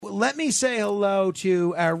let me say hello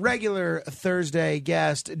to our regular Thursday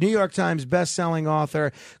guest, New York Times bestselling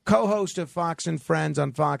author, co-host of Fox and Friends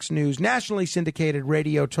on Fox News, nationally syndicated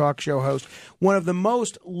radio talk show host, one of the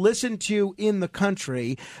most listened to in the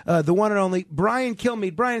country, the one and only Brian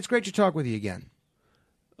Kilmeade. Brian, it's great to talk with you again.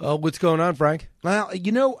 What's going on, Frank? Well,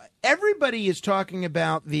 you know, everybody is talking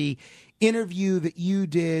about the interview that you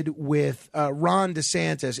did with Ron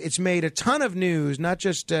DeSantis. It's made a ton of news, not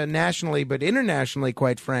just nationally, but internationally,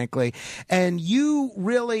 quite frankly. And you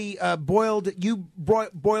really boiled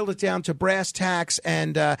it down to brass tacks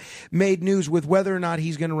and made news with whether or not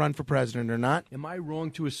he's going to run for president or not. Am I wrong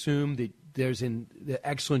to assume that there's an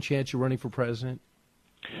excellent chance you're running for president?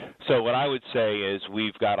 So what I would say is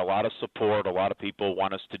we've got a lot of support. A lot of people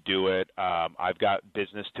want us to do it. I've got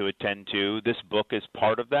business to attend to. This book is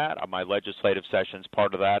part of that. My legislative session's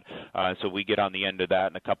part of that. So we get on the end of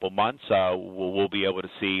that in a couple months. We'll be able to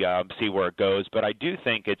see where it goes. But I do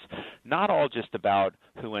think it's not all just about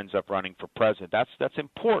who ends up running for president. That's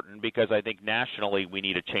important because I think nationally we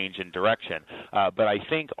need a change in direction. But I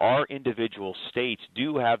think our individual states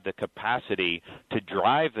do have the capacity to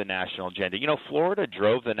drive the national agenda. You know, Florida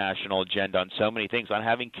drove the national agenda on so many things, on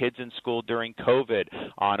having kids in school during COVID,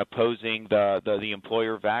 on opposing the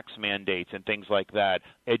employer vax mandates and things like that.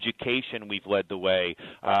 Education, we've led the way.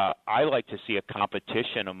 I like to see a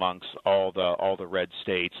competition amongst all the red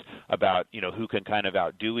states about, you know, who can kind of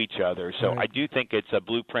outdo each other. So I do think it's a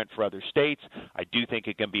blueprint for other states. I do think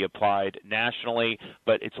it can be applied nationally,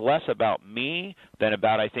 but it's less about me than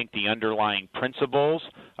about, I think, the underlying principles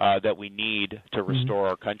that we need to restore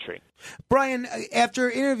our country. Brian, after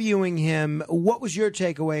interviewing him, what was your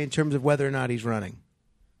takeaway in terms of whether or not he's running?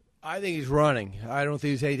 I think he's running. I don't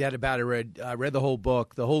think there's any doubt about it. I read the whole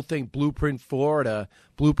book, the whole thing, Blueprint Florida,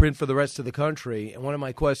 Blueprint for the rest of the country. And one of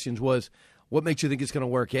my questions was, what makes you think it's going to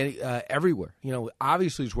work everywhere? You know,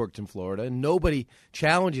 obviously it's worked in Florida, and nobody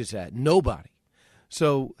challenges that. Nobody.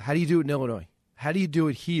 So how do you do it in Illinois? How do you do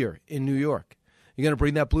it here in New York? You're going to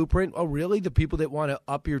bring that blueprint? Oh, really? The people that want to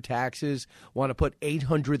up your taxes, want to put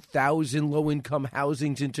 800,000 low-income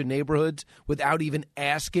housings into neighborhoods without even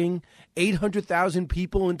asking? 800,000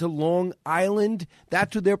 people into Long Island?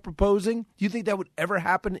 That's what they're proposing? Do you think that would ever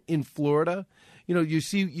happen in Florida? You know, you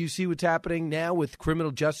see what's happening now with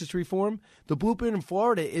criminal justice reform. The blueprint in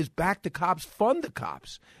Florida is back the cops, fund the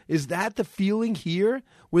cops. Is that the feeling here,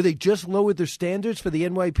 where they just lowered their standards for the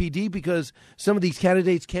NYPD because some of these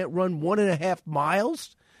candidates can't run 1.5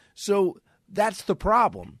 miles? So that's the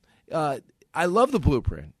problem. I love the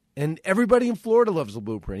blueprint. And everybody in Florida loves the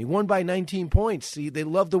blueprint. He won by 19 points. See, they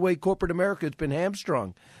love the way corporate America has been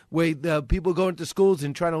hamstrung, way people go into schools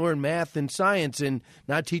and trying to learn math and science and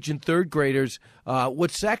not teaching third graders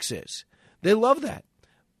what sex is. They love that.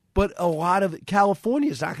 But a lot of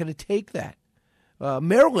California is not going to take that.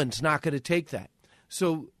 Maryland's not going to take that.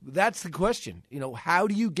 So that's the question. You know, how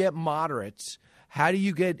do you get moderates? How do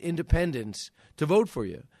you get independents to vote for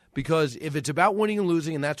you? Because if it's about winning and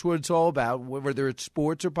losing, and that's what it's all about, whether it's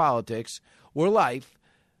sports or politics or life,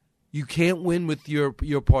 you can't win with your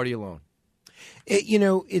party alone. You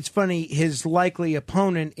know, it's funny. His likely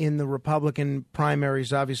opponent in the Republican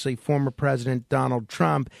primaries, obviously former President Donald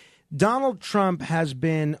Trump. Donald Trump has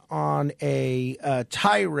been on a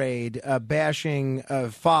tirade bashing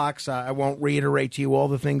Fox. I won't reiterate to you all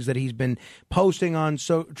the things that he's been posting on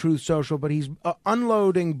Truth Social, but he's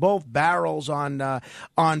unloading both barrels on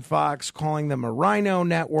Fox, calling them a rhino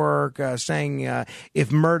network, saying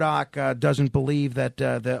if Murdoch doesn't believe that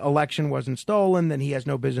the election wasn't stolen, then he has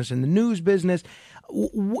no business in the news business.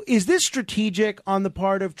 Is this strategic on the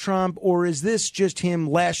part of Trump, or is this just him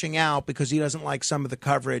lashing out because he doesn't like some of the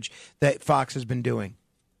coverage that Fox has been doing?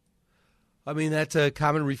 I mean, that's a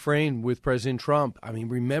common refrain with President Trump. I mean,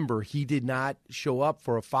 remember, he did not show up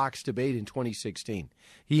for a Fox debate in 2016.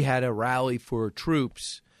 He had a rally for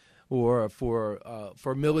troops or for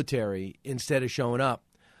military instead of showing up.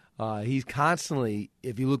 He's constantly,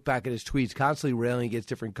 if you look back at his tweets, constantly railing against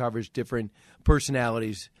different coverage, different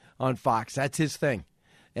personalities on Fox. That's his thing.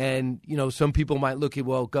 And, you know, some people might look at,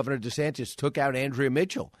 well, Governor DeSantis took out Andrea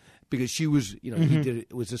Mitchell because she was, you know,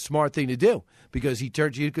 it was a smart thing to do because you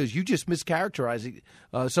just mischaracterized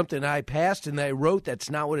something I passed and I wrote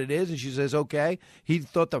that's not what it is. And she says, okay. He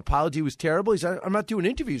thought the apology was terrible. He said, I'm not doing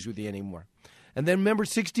interviews with you anymore. And then remember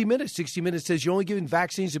 60 Minutes. 60 Minutes says you're only giving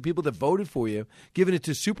vaccines to people that voted for you, giving it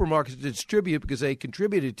to supermarkets to distribute because they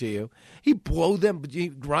contributed to you. Ron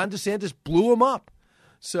DeSantis blew him up.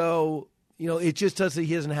 So, you know, it just does that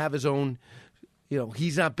he doesn't have his own, you know,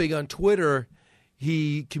 he's not big on Twitter.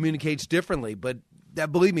 He communicates differently. But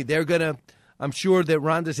believe me, I'm sure that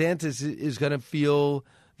Ron DeSantis is going to feel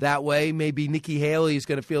that way. Maybe Nikki Haley is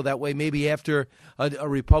going to feel that way. Maybe after a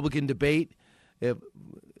Republican debate, if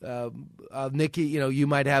Nikki, you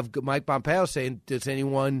might have Mike Pompeo saying, "Does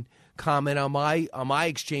anyone comment on my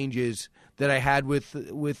exchanges that I had with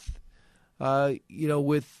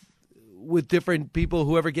different people,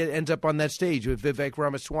 whoever ends up on that stage, with Vivek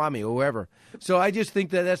Ramaswamy or whoever." So I just think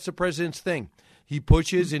that that's the president's thing. He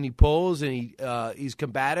pushes and he pulls and he's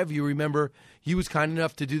combative. You remember he was kind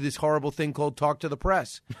enough to do this horrible thing called talk to the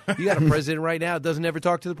press. You got a president right now that doesn't ever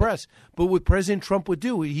talk to the press. But what President Trump would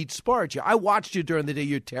do, he'd spar at you. I watched you during the day.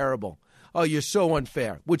 You're terrible. Oh, you're so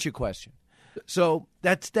unfair. What's your question? So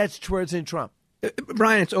that's President Trump.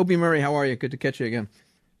 Brian, it's Obie Murray. How are you? Good to catch you again.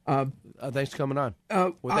 Thanks for coming on.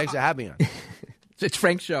 Thanks for having me on. It's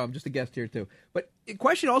Frank's show. I'm just a guest here, too. But the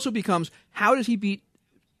question also becomes, how does he beat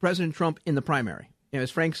President Trump in the primary? As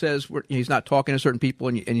Frank says, he's not talking to certain people,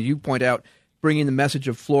 and you point out bringing the message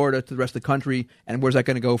of Florida to the rest of the country, and where's that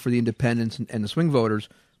going to go for the independents and the swing voters?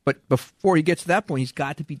 But before he gets to that point, he's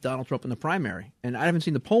got to beat Donald Trump in the primary. And I haven't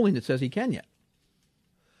seen the polling that says he can yet.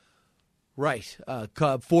 Right.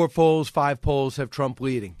 4 polls, 5 polls have Trump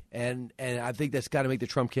leading. And I think that's got to make the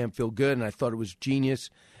Trump camp feel good, and I thought it was genius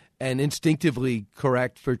and instinctively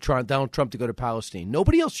correct for Donald Trump to go to Palestine.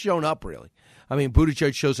 Nobody else shown up, really. I mean,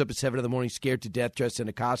 Buttigieg shows up at 7 a.m, scared to death, dressed in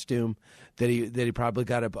a costume that he probably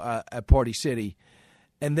got at Party City.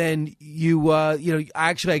 And then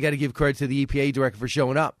actually I got to give credit to the EPA director for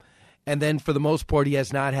showing up. And then for the most part, he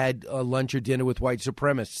has not had lunch or dinner with white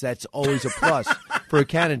supremacists. That's always a plus for a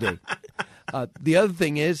candidate. The other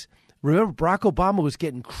thing is, remember, Barack Obama was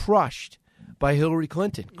getting crushed by Hillary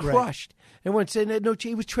Clinton. Crushed. Right. Everyone said, no,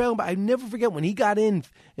 he was trailing by. I never forget when he got in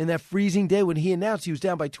that freezing day when he announced he was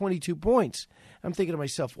down by 22 points. I'm thinking to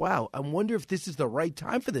myself, wow, I wonder if this is the right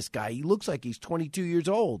time for this guy. He looks like he's 22 years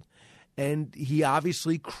old. And he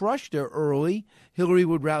obviously crushed her early. Hillary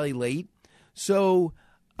would rally late. So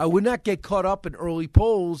I would not get caught up in early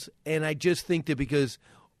polls. And I just think that because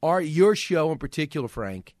your show in particular,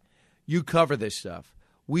 Frank, you cover this stuff.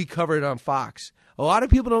 We cover it on Fox. A lot of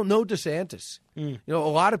people don't know DeSantis. A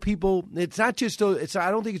lot of people, it's not just,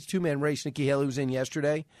 I don't think it's a two-man race. Nikki Haley was in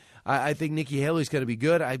yesterday. I think Nikki Haley's going to be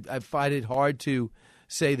good. I find it hard to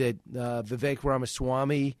say that Vivek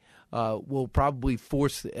Ramaswamy will probably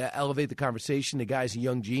elevate the conversation. The guy's a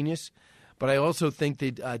young genius. But I also think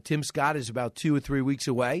that Tim Scott is about 2 or 3 weeks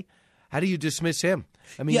away. How do you dismiss him?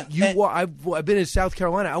 I mean, I've been in South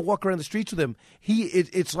Carolina. I walk around the streets with him.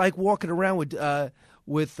 It's like walking around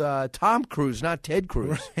with Tom Cruise, not Ted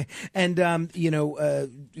Cruz. Right. And,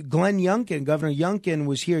 Glenn Youngkin, Governor Youngkin,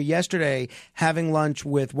 was here yesterday having lunch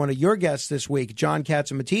with one of your guests this week, John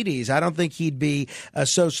Catsimatidis. I don't think he'd be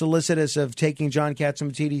so solicitous of taking John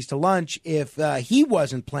Catsimatidis to lunch if he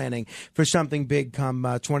wasn't planning for something big come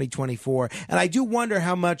 2024. And I do wonder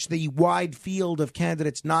how much the wide field of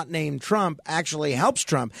candidates not named Trump actually helps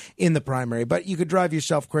Trump in the primary. But you could drive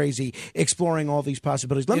yourself crazy exploring all these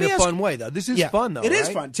possibilities. In a fun way, though. This is fun, though. It is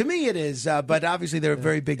fun. To me, it is. But obviously, there are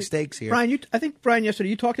very big stakes here. Brian, I think, Brian, yesterday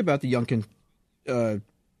you talked about the Youngkin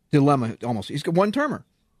dilemma almost. He's got one-termer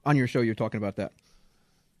on your show. You're talking about that.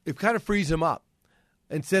 It kind of frees him up.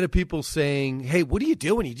 Instead of people saying, hey, what are you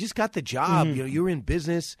doing? You just got the job. Mm-hmm. You're in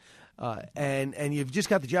business, and you've just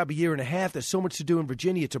got the job a year and a half. There's so much to do in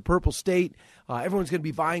Virginia. It's a purple state. Everyone's going to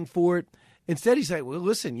be vying for it. Instead, he's like, well,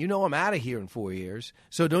 listen, I'm out of here in 4 years.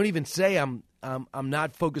 So don't even say I'm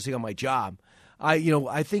not focusing on my job.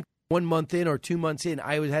 I think 1 month in or 2 months in,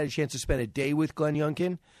 I had a chance to spend a day with Glenn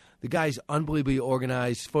Youngkin. The guy's unbelievably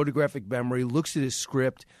organized, photographic memory, looks at his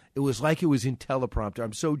script. It was like it was in teleprompter.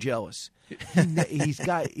 I'm so jealous.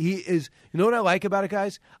 He is. You know what I like about it,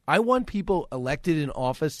 guys? I want people elected in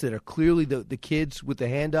office that are clearly the kids with the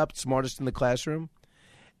hand up, smartest in the classroom.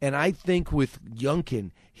 And I think with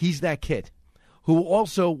Youngkin, he's that kid who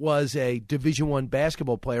also was a Division I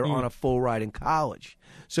basketball player on a full ride in college.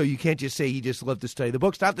 So you can't just say he just loved to study the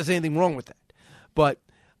books. Not that there's anything wrong with that. But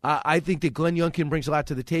I think that Glenn Youngkin brings a lot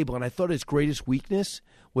to the table, and I thought his greatest weakness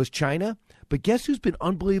was China. But guess who's been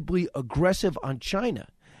unbelievably aggressive on China?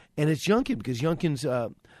 And it's Youngkin, because Youngkin's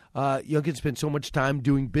spent so much time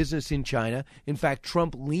doing business in China. In fact,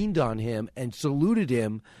 Trump leaned on him and saluted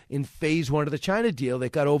him in phase 1 of the China deal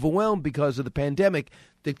that got overwhelmed because of the pandemic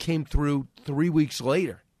that came through 3 weeks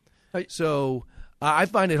later. So I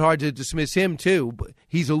find it hard to dismiss him, too. But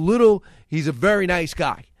he's a very nice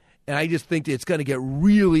guy. And I just think it's going to get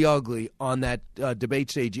really ugly on that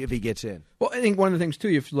debate stage if he gets in. Well, I think one of the things, too,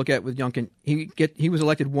 you have to look at with Youngkin, he was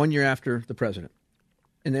elected 1 year after the president.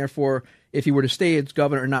 And therefore, if he were to stay as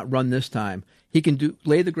governor and not run this time, he can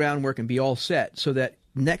lay the groundwork and be all set so that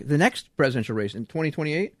the next presidential race in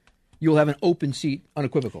 2028, you'll have an open seat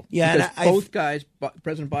unequivocal. Yeah, because and both guys,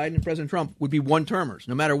 President Biden and President Trump, would be one-termers.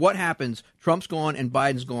 No matter what happens, Trump's gone and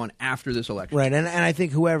Biden's gone after this election. Right, and I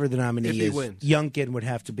think whoever the nominee is, wins. Youngkin would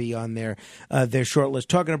have to be on their short list.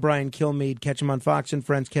 Talking to Brian Kilmeade, catch him on Fox and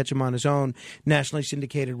Friends, catch him on his own nationally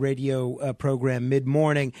syndicated radio program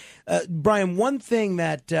mid-morning. Brian, one thing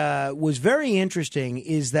that was very interesting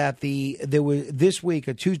is that there was this week,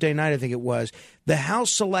 a Tuesday night I think it was, the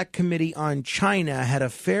House Select Committee on China had a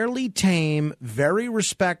fairly tame, very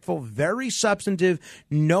respectful, very substantive,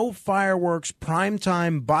 no fireworks,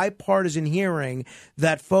 primetime, bipartisan hearing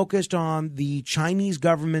that focused on the Chinese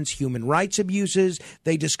government's human rights abuses.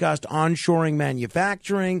 They discussed onshoring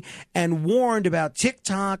manufacturing and warned about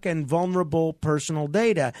TikTok and vulnerable personal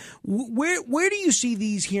data. Where do you see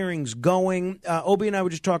these hearings going? Obi and I were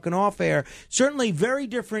just talking off air. Certainly very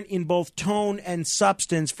different in both tone and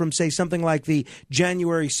substance from, say, something like the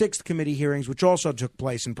January 6th committee hearings, which also took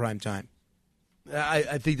place in prime time.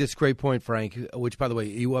 I think that's a great point, Frank, which, by the way, are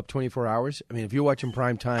you up 24 hours? I mean, if you're watching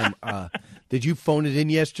prime time, did you phone it in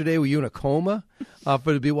yesterday? Were you in a coma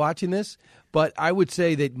to be watching this? But I would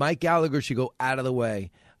say that Mike Gallagher should go out of the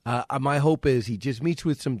way. My hope is he just meets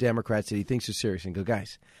with some Democrats that he thinks are serious and go,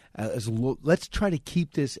 guys, let's try to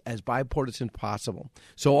keep this as bipartisan as possible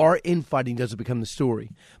so our infighting doesn't become the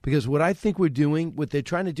story. Because what I think we're doing, what they're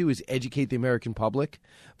trying to do is educate the American public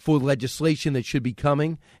for legislation that should be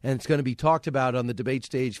coming, and it's going to be talked about on the debate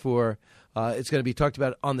stage it's going to be talked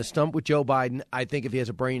about on the stump with Joe Biden, I think, if he has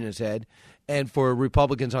a brain in his head, and for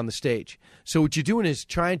Republicans on the stage. So what you're doing is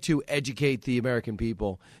trying to educate the American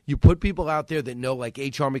people. You put people out there that know, like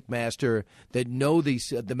H.R. McMaster, that know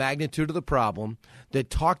the magnitude of the problem, that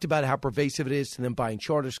talked about how pervasive it is to them buying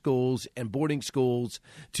charter schools and boarding schools,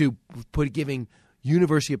 to giving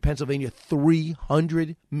University of Pennsylvania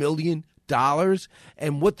 $300 million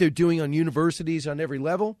and what they're doing on universities on every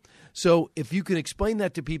level. So if you can explain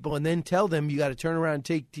that to people and then tell them you got to turn around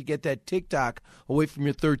and to get that TikTok away from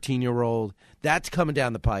your 13-year-old, that's coming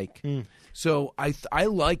down the pike. So I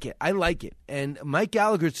like it. I like it. And Mike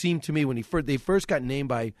Gallagher seemed to me when they first got named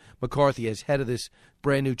by McCarthy as head of this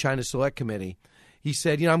brand new China Select Committee, he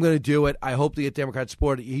said, I'm going to do it. I hope to get Democrats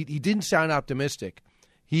support. He didn't sound optimistic.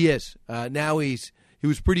 He is. Now he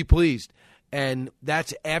was pretty pleased. And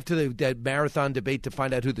that's after that marathon debate to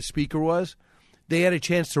find out who the speaker was. They had a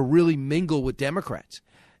chance to really mingle with Democrats.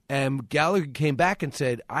 And Gallagher came back and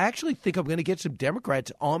said, I actually think I'm going to get some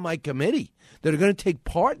Democrats on my committee that are going to take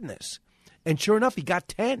part in this. And sure enough, he got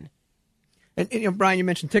 10. And Brian, you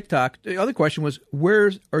mentioned TikTok. The other question was,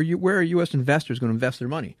 where are U.S. investors going to invest their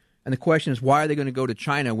money? And the question is, why are they going to go to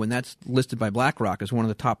China when that's listed by BlackRock as one of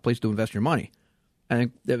the top places to invest your money? I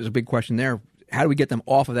think that was a big question there. How do we get them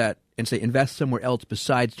off of that and say invest somewhere else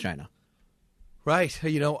besides China? Right.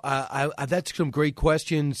 That's some great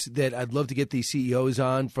questions that I'd love to get these CEOs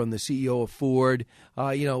on, from the CEO of Ford.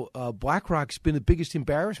 BlackRock's been the biggest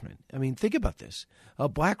embarrassment. I mean, think about this.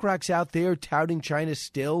 BlackRock's out there touting China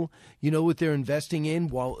still, what they're investing in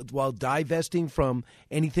while divesting from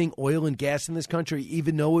anything oil and gas in this country,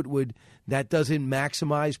 even though that doesn't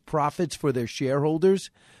maximize profits for their shareholders.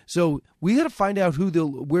 So we got to find out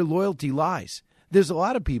where loyalty lies. There's a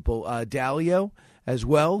lot of people, Dalio as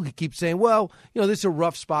well. He keeps saying, this is a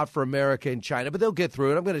rough spot for America and China, but they'll get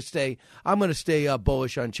through it. I'm going to stay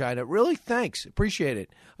bullish on China. Really? Thanks. Appreciate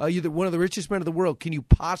it. You're one of the richest men in the world. Can you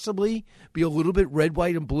possibly be a little bit red,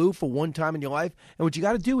 white, and blue for one time in your life? And what you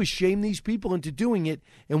got to do is shame these people into doing it.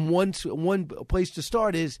 And one place to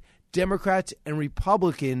start is Democrats and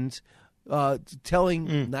Republicans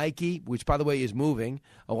telling Nike, which, by the way, is moving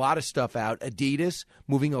a lot of stuff out, Adidas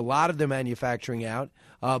moving a lot of their manufacturing out,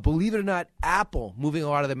 believe it or not, Apple moving a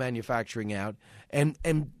lot of their manufacturing out, and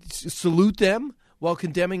salute them while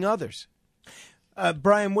condemning others.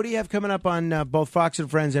 Brian, what do you have coming up on both Fox and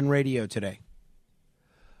Friends and radio today?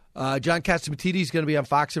 John Catsimatidis is going to be on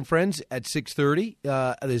Fox and Friends at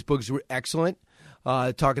 6:30. His books were excellent.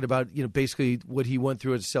 Talking about basically what he went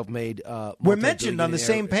through as a self-made. We're mentioned on the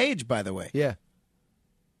same page, by the way. Yeah.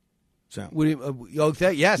 So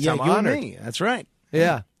yes, I'm honored. And me. That's right.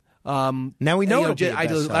 Yeah. Now we know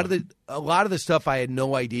a lot of the stuff I had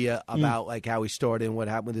no idea about, like how he started and what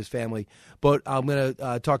happened with his family. But I'm going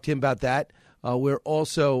to talk to him about that. We're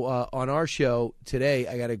also on our show today.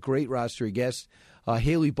 I got a great roster of guests.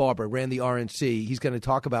 Haley Barber ran the RNC. He's going to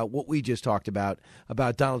talk about what we just talked about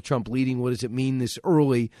Donald Trump leading. What does it mean this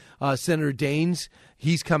early? Senator Daines,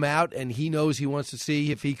 he's come out and he knows he wants to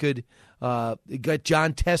see if he could get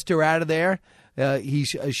John Tester out of there.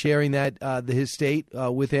 He's sharing that his state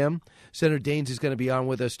with him. Senator Daines is going to be on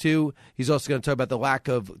with us, too. He's also going to talk about the lack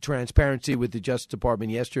of transparency with the Justice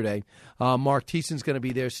Department yesterday. Mark Thiessen's going to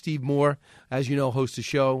be there. Steve Moore, as you know, hosts a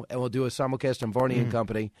show, and we'll do a simulcast on Varney and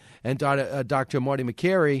Company. And Dr. Marty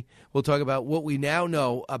McCary will talk about what we now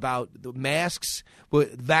know about the masks,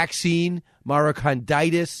 vaccine,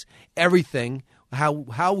 myocarditis, everything,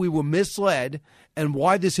 how we were misled, and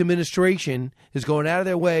why this administration is going out of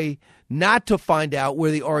their way not to find out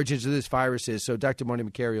where the origins of this virus is. So Dr. Marty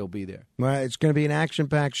McCary will be there. Well, it's going to be an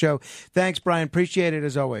action-packed show. Thanks, Brian. Appreciate it,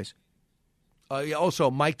 as always.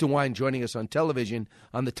 Also, Mike DeWine joining us on television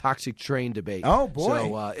on the toxic train debate. Oh, boy.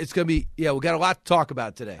 So it's going to be, we got a lot to talk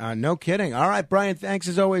about today. No kidding. All right, Brian, thanks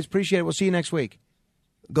as always. Appreciate it. We'll see you next week.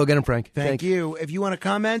 Go get him, Frank. Thank you. If you want to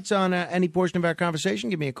comment on any portion of our conversation,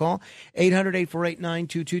 give me a call.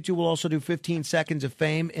 800-848-9222. We'll also do 15 seconds of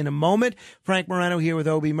fame in a moment. Frank Morano here with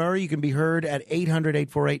Obie Murray. You can be heard at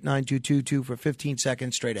 800-848-9222 for 15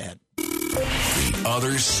 seconds straight ahead. The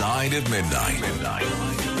Other Side of Midnight.